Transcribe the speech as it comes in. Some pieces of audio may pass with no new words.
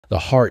The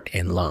heart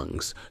and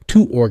lungs,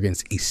 two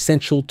organs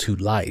essential to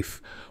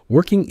life,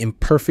 working in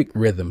perfect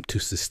rhythm to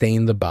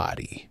sustain the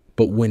body.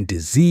 But when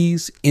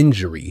disease,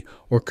 injury,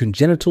 or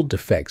congenital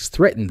defects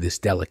threaten this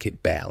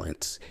delicate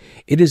balance,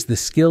 it is the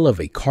skill of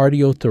a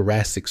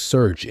cardiothoracic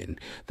surgeon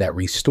that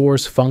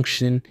restores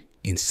function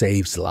and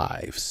saves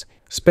lives.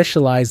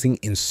 Specializing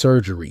in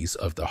surgeries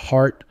of the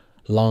heart,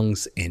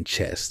 lungs, and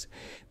chest,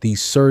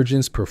 these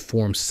surgeons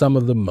perform some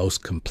of the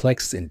most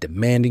complex and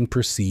demanding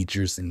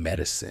procedures in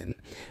medicine.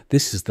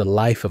 This is the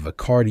life of a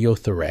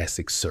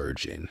cardiothoracic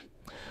surgeon.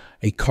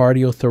 A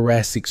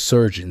cardiothoracic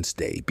surgeon's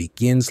day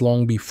begins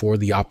long before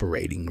the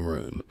operating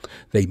room.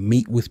 They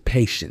meet with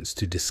patients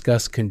to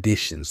discuss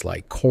conditions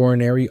like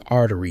coronary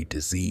artery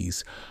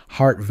disease,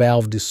 heart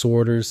valve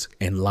disorders,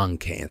 and lung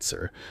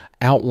cancer,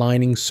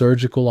 outlining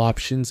surgical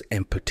options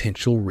and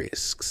potential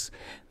risks.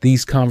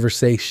 These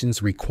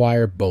conversations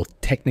require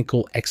both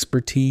technical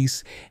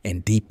expertise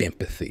and deep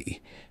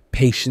empathy.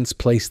 Patients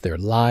place their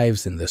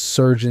lives in the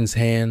surgeon's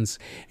hands,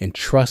 and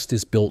trust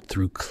is built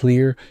through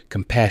clear,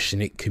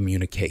 compassionate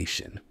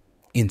communication.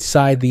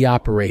 Inside the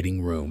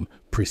operating room,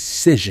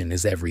 precision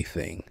is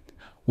everything.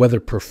 Whether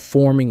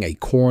performing a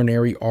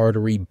coronary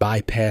artery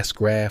bypass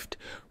graft,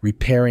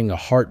 repairing a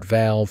heart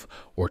valve,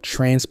 or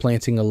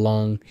transplanting a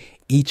lung,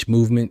 each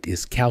movement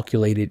is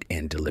calculated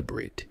and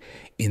deliberate.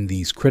 In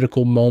these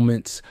critical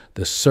moments,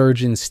 the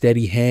surgeon's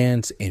steady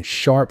hands and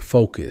sharp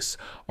focus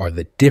are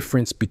the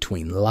difference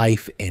between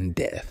life and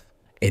death.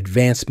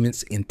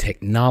 Advancements in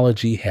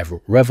technology have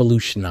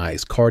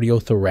revolutionized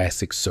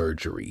cardiothoracic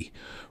surgery.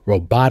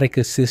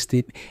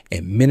 Robotic-assisted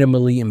and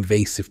minimally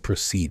invasive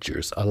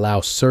procedures allow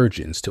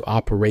surgeons to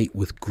operate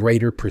with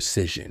greater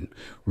precision,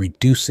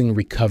 reducing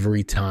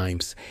recovery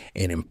times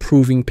and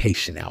improving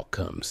patient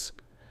outcomes.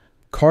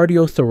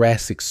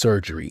 Cardiothoracic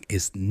surgery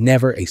is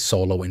never a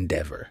solo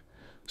endeavor.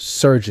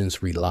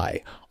 Surgeons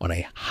rely on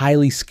a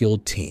highly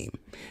skilled team,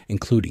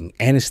 including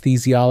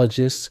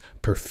anesthesiologists,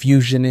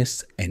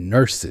 perfusionists, and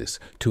nurses,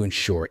 to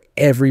ensure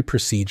every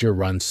procedure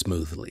runs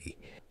smoothly.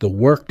 The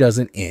work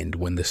doesn't end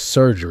when the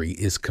surgery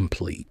is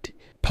complete.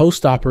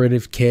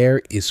 Post-operative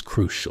care is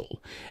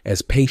crucial.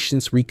 As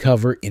patients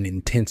recover in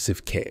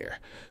intensive care,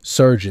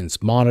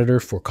 surgeons monitor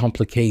for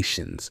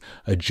complications,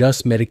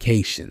 adjust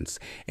medications,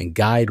 and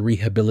guide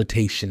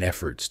rehabilitation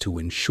efforts to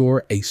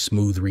ensure a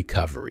smooth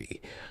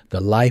recovery.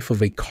 The life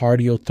of a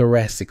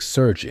cardiothoracic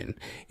surgeon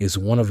is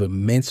one of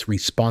immense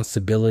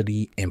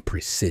responsibility and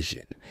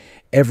precision.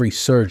 Every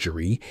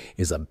surgery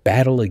is a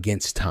battle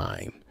against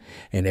time,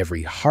 and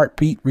every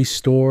heartbeat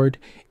restored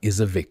is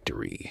a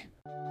victory.